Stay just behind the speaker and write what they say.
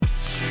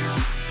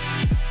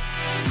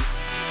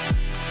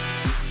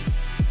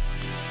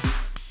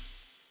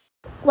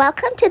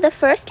Welcome to the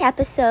first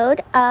episode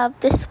of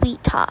The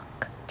Sweet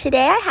Talk.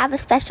 Today I have a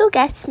special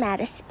guest,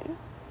 Madisen.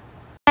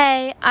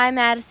 Hey, I'm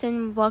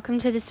Madisen. Welcome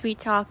to The Sweet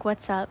Talk.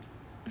 What's up?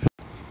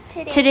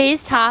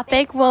 Today's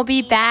topic will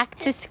be back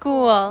to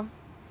school.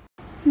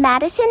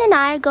 Madisen and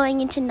I are going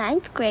into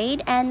 9th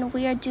grade and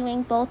we are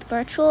doing both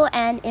virtual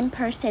and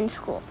in-person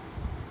school.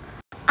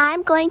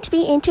 I'm going to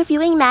be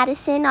interviewing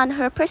Madisen on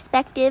her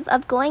perspective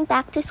of going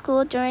back to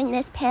school during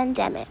this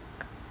pandemic.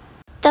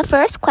 The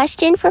first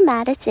question for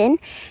Madisen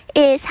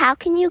is, how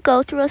can you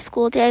go through a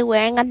school day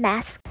wearing a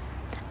mask?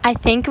 I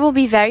think it will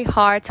be very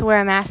hard to wear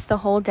a mask the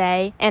whole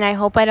day, and I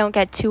hope I don't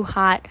get too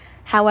hot.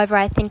 However,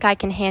 I think I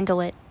can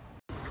handle it.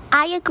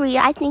 I agree.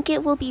 I think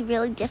it will be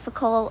really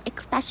difficult,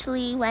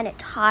 especially when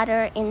it's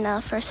hotter in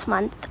the first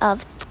month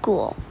of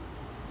school.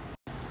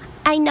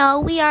 I know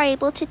we are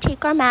able to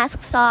take our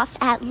masks off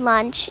at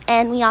lunch,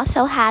 and we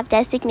also have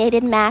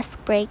designated mask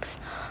breaks.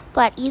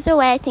 But either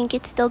way, I think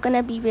it's still going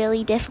to be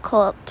really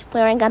difficult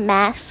wearing a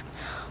mask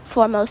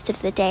for most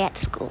of the day at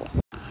school.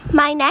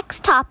 My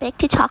next topic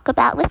to talk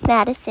about with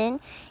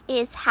Madisen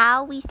is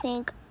how we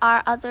think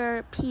our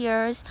other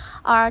peers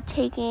are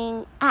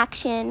taking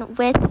action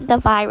with the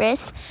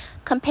virus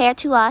compared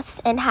to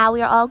us and how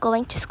we are all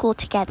going to school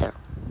together.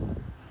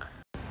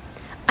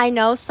 I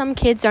know some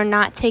kids are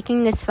not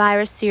taking this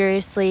virus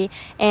seriously,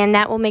 and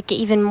that will make it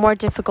even more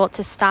difficult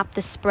to stop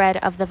the spread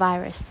of the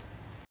virus.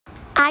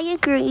 I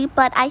agree,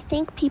 but I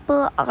think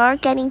people are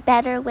getting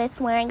better with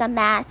wearing a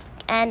mask,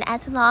 and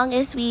as long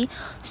as we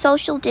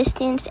social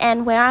distance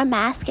and wear our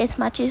mask as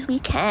much as we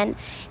can,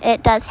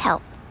 it does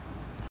help.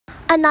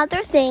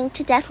 Another thing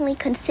to definitely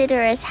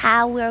consider is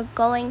how we're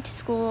going to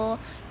school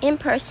in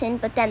person,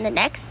 but then the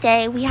next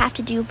day we have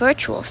to do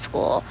virtual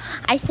school.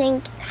 I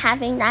think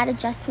having that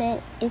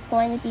adjustment is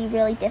going to be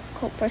really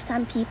difficult for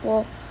some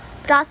people,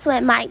 but also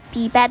it might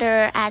be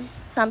better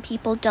as some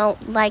people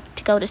don't like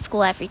to go to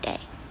school every day.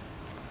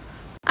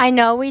 I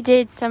know we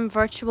did some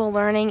virtual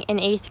learning in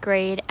 8th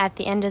grade at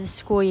the end of the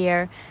school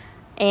year,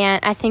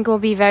 and I think it will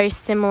be very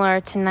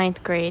similar to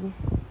 9th grade.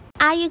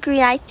 I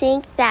agree. I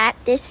think that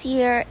this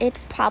year it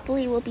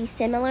probably will be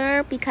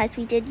similar because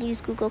we did use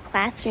Google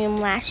Classroom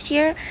last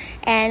year,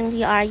 and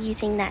we are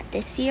using that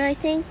this year, I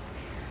think.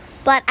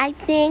 But I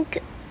think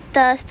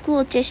the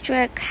school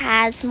district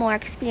has more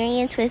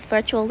experience with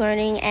virtual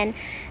learning, and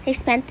they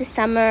spent the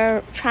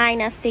summer trying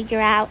to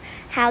figure out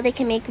how they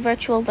can make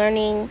virtual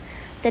learning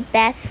the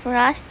best for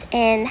us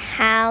and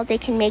how they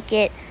can make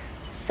it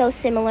so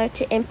similar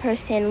to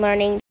in-person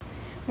learning.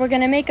 We're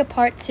going to make a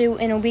part 2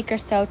 in a week or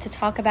so to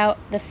talk about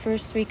the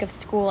first week of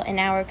school and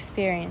our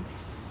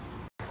experience.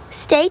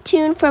 Stay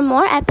tuned for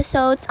more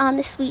episodes on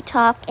The Sweet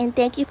Talk, and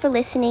thank you for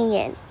listening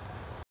in.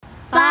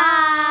 Bye!